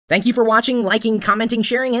Thank you for watching, liking, commenting,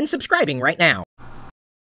 sharing, and subscribing right now.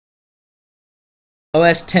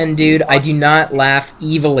 OS 10 dude, I do not laugh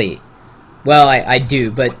evilly. Well, I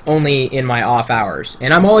do, but only in my off hours.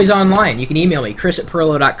 And I'm always online. You can email me,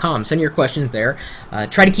 chris@pirillo.com. Send your questions there.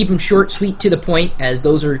 Try to keep them short, sweet, to the point, as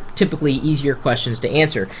those are typically easier questions to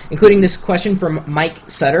answer, including this question from Mike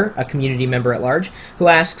Sutter, a community member at large, who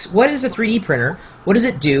asks, what is a 3D printer, what does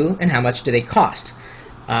it do, and how much do they cost?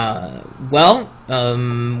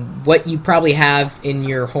 What you probably have in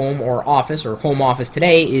your home or home office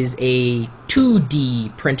today is a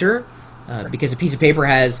 2D printer, because a piece of paper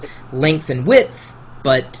has length and width,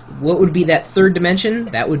 but what would be that third dimension?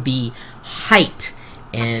 That would be height,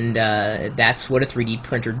 and that's what a 3D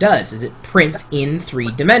printer does, is it prints in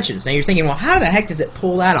 3 dimensions. Now you're thinking, well, how the heck does it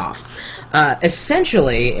pull that off?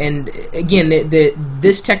 Essentially, and again,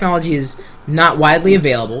 this technology is not widely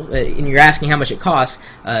available, and you're asking how much it costs.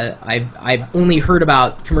 I've only heard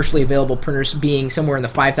about commercially available printers being somewhere in the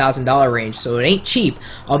 $5,000 range, so it ain't cheap,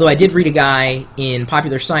 although I did read a guy in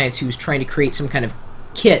Popular Science who's trying to create some kind of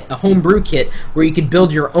kit, a homebrew kit, where you could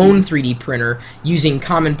build your own 3D printer using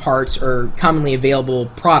common parts or commonly available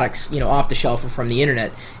products, off the shelf or from the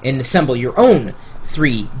internet, and assemble your own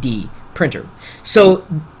 3D printer. So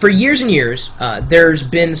for years and years, there's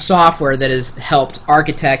been software that has helped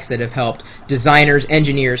architects, that have helped designers,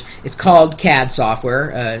 engineers. It's called CAD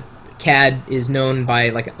software. CAD is known by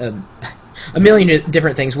like a million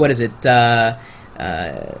different things. What is it?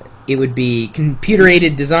 It would be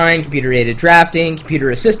computer-aided design, computer-aided drafting,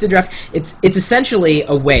 computer-assisted draft. It's essentially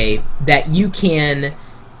a way that you can,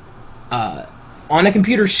 on a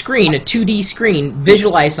computer screen, a 2D screen,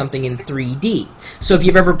 visualize something in 3D. So if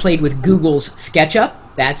you've ever played with Google's SketchUp,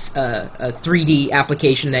 that's a 3D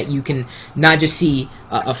application that you can not just see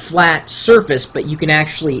a flat surface, but you can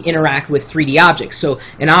actually interact with 3D objects. So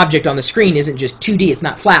an object on the screen isn't just 2D, it's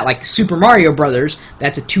not flat, like Super Mario Brothers,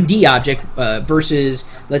 that's a 2D object, versus,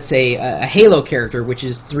 let's say, a Halo character, which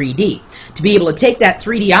is 3D. To be able to take that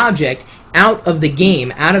 3D object out of the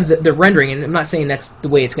game, out of the rendering, and I'm not saying that's the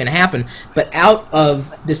way it's going to happen, but out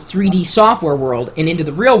of this 3D software world and into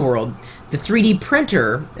the real world, the 3D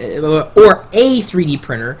printer, or a 3D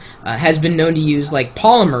printer, has been known to use like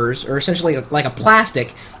polymers, or essentially like a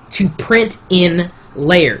plastic, to print in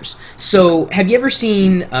layers. So have you ever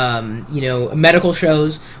seen medical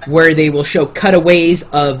shows where they will show cutaways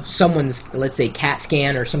of someone's, let's say, CAT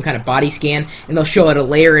scan or some kind of body scan, and they'll show it a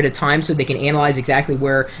layer at a time so they can analyze exactly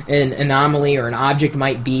where an anomaly or an object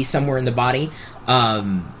might be somewhere in the body?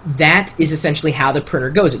 That is essentially how the printer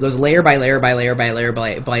goes. It goes layer by layer by layer by layer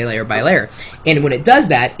by layer by layer. And when it does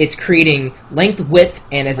that, it's creating length, width,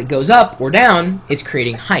 and as it goes up or down, it's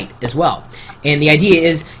creating height as well. And the idea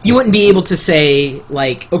is you wouldn't be able to say,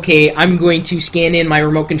 like, okay, I'm going to scan in my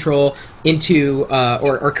remote control into,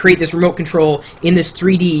 or create this remote control in this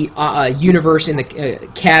 3D universe in the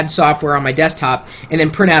CAD software on my desktop, and then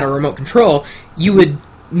print out a remote control. You would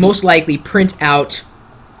most likely print out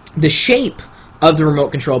the shape of the remote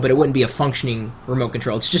control, but it wouldn't be a functioning remote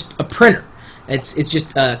control. It's just a printer. It's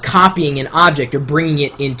just copying an object or bringing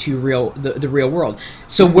it into the real world.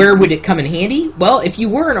 So where would it come in handy? Well, if you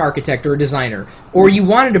were an architect or a designer, or you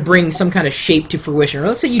wanted to bring some kind of shape to fruition, or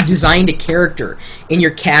let's say you designed a character in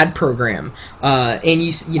your CAD program, and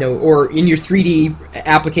or in your 3D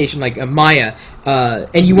application like Maya,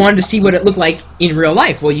 and you wanted to see what it looked like in real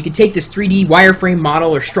life. Well, you could take this 3D wireframe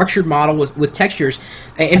model or structured model with textures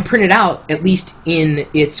and print it out, at least in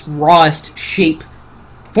its rawest shape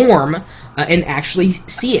form, and actually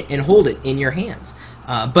see it and hold it in your hands.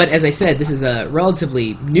 But as I said, this is a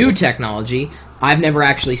relatively new technology. I've never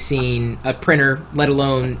actually seen a printer, let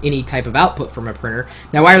alone any type of output from a printer.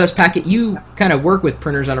 Now, Wireless Packet, you kind of work with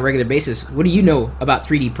printers on a regular basis. What do you know about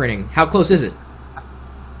 3D printing? How close is it?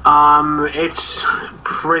 It's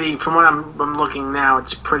pretty, from what I'm looking now,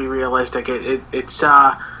 it's pretty realistic. It's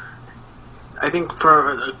I think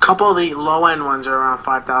for a couple of the low-end ones are around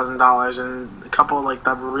 $5,000, and a couple of like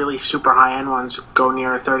the really super high-end ones go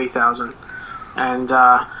near $30,000. And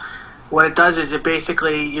what it does is it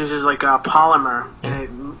basically uses like a polymer,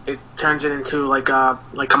 and it turns it into like a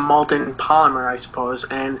molten polymer, I suppose,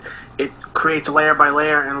 and it creates layer by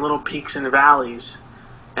layer and little peaks and valleys,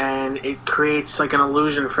 and it creates like an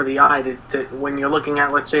illusion for the eye that when you're looking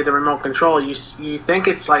at, let's say, the remote control, you think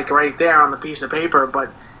it's like right there on the piece of paper,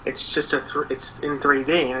 but it's just it's in 3D,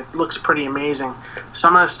 and it looks pretty amazing.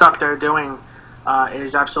 Some of the stuff they're doing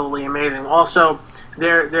is absolutely amazing. Also,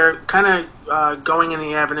 they're kind of going in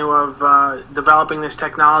the avenue of developing this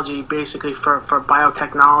technology basically for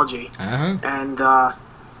biotechnology,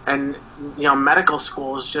 and medical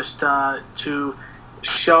schools, just to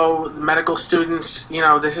show medical students,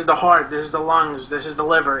 this is the heart, this is the lungs, this is the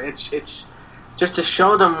liver. It's just to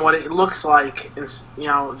show them what it looks like, and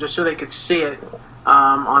just so they could see it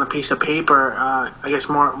on a piece of paper. I guess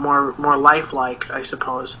more lifelike, I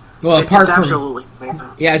suppose. Well, it's absolutely amazing.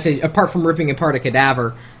 Yeah, I say apart from ripping apart a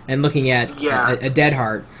cadaver and looking at a dead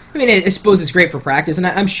heart. I mean, I suppose it's great for practice, and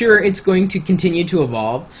I'm sure it's going to continue to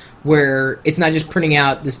evolve, where it's not just printing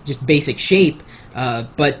out this just basic shape,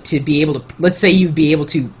 but to be able to, let's say you'd be able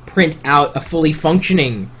to print out a fully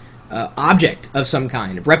functioning object of some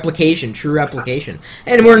kind, replication, true replication,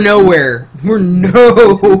 and we're nowhere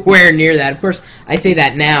near that. Of course, I say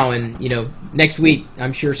that now, and next week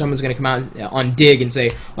I'm sure someone's going to come out on Dig and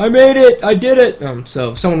say, "I made it, I did it."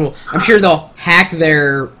 So someone will, I'm sure they'll hack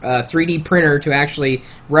their 3D printer to actually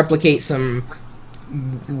replicate some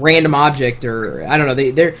random object, or I don't know.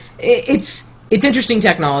 It's interesting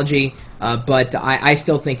technology. But I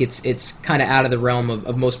still think it's kind of out of the realm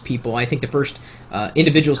of most people. I think the first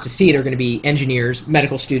individuals to see it are going to be engineers,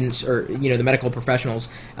 medical students, or the medical professionals,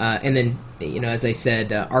 and then as I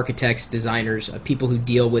said, architects, designers, people who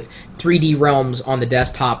deal with 3D realms on the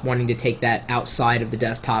desktop, wanting to take that outside of the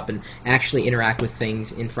desktop and actually interact with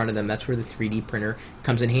things in front of them. That's where the 3D printer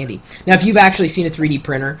comes in handy. Now, if you've actually seen a 3D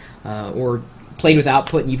printer or played with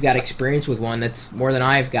output and you've got experience with one, that's more than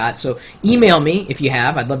I've got. So email me if you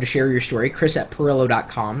have. I'd love to share your story,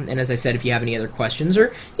 chris@pirillo.com. And as I said, if you have any other questions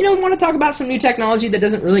or want to talk about some new technology that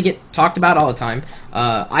doesn't really get talked about all the time,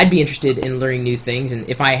 I'd be interested in learning new things, and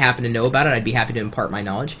if I happen to know about it, I'd be happy to impart my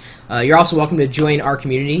knowledge. You're also welcome to join our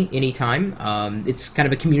community anytime. It's kind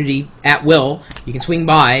of a community at will. You can swing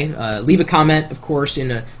by, leave a comment, of course,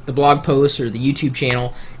 in the blog post or the YouTube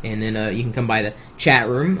channel, and then you can come by the chat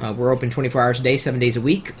room. We're open 24 hours a day, 7 days a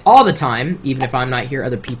week, all the time. Even if I'm not here,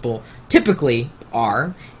 other people typically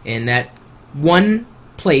are. And that one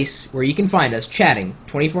place where you can find us chatting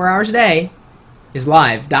 24 hours a day is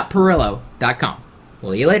live.pirillo.com.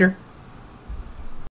 We'll see you later.